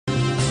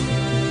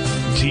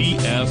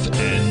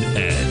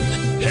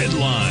TFNN.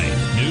 Headline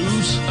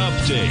News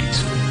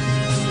Update.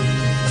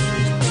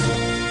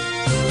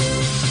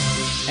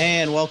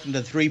 And welcome to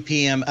the 3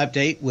 p.m.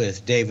 update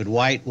with David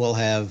White. We'll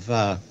have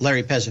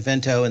Larry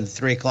Pesavento in the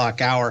 3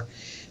 o'clock hour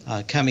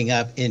coming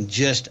up in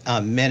just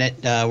a minute.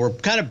 We're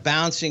kind of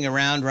bouncing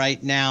around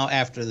right now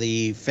after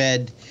the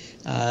Fed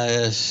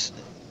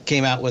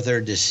came out with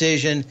their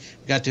decision.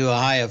 We got to a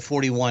high of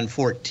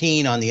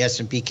 41.14 on the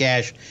S&P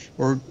cash.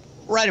 We're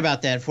right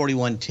about that,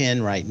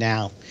 41.10 right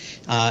now.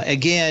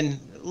 Again,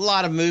 a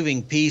lot of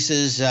moving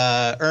pieces.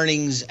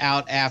 Earnings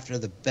out after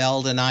the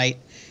bell tonight.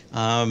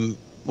 We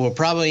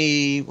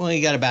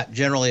got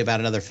generally about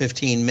another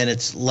 15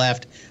 minutes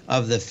left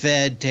of the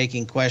Fed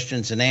taking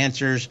questions and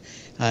answers,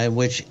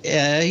 which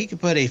he could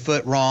put a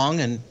foot wrong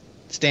and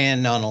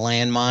stand on a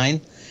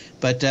landmine.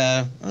 But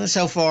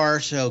so far,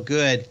 so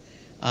good.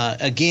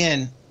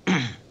 Again,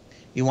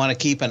 you want to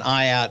keep an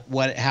eye out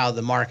how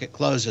the market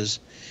closes.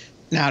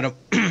 Now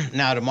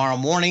tomorrow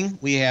morning,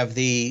 we have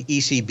the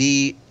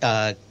ECB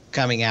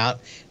coming out.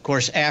 Of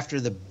course,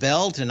 after the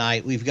bell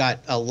tonight, we've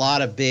got a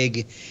lot of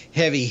big,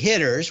 heavy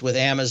hitters with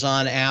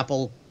Amazon,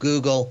 Apple,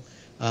 Google,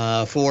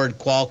 Ford,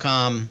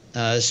 Qualcomm,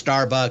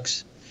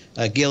 Starbucks,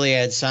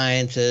 Gilead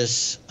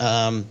Sciences,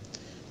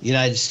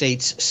 United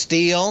States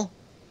Steel,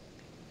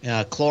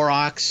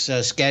 Clorox,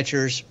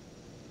 Skechers.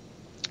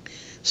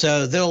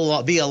 So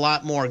there'll be a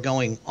lot more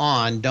going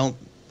on. Don't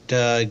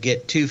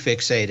get too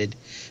fixated.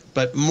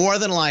 But more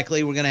than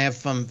likely, we're going to have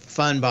some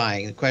fun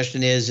buying. The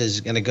question is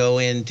it going to go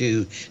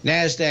into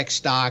NASDAQ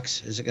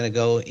stocks? Is it going to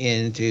go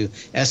into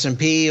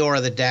S&P or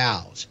the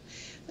Dows?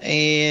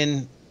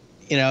 And,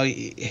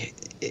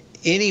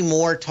 any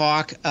more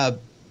talk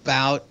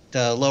about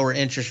lower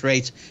interest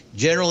rates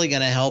generally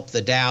going to help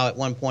the Dow. At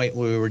one point,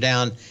 we were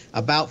down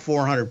about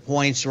 400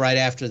 points right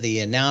after the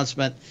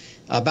announcement,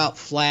 about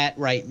flat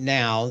right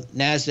now.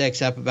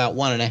 NASDAQ's up about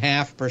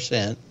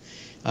 1.5%.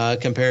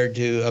 Compared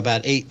to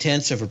about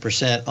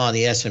 0.8% on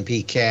the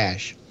S&P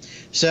cash.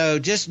 So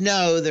just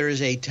know there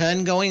is a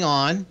ton going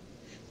on.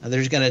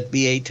 There's going to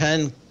be a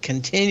ton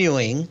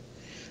continuing.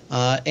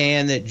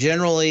 And that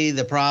generally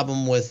the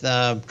problem with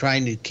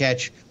trying to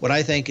catch what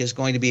I think is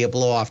going to be a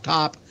blow off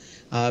top,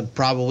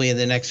 probably in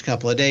the next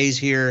couple of days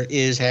here,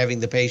 is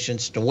having the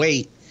patience to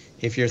wait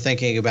if you're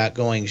thinking about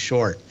going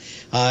short.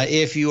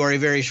 If you are a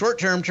very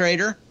short-term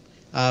trader,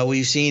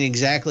 we've seen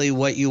exactly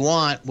what you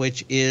want,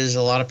 which is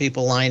a lot of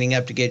people lining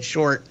up to get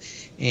short.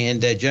 And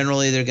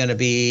generally, they're going to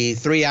be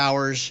 3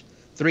 hours,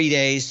 3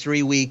 days,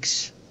 3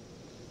 weeks,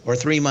 or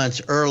 3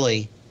 months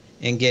early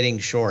in getting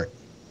short.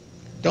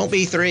 Don't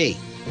be 3.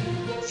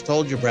 Just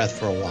hold your breath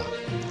for a while.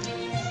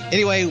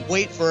 Anyway,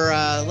 wait for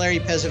Larry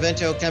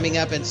Pesavento coming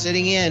up and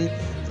sitting in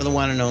for the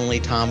one and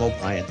only Tom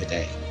O'Brien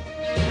today.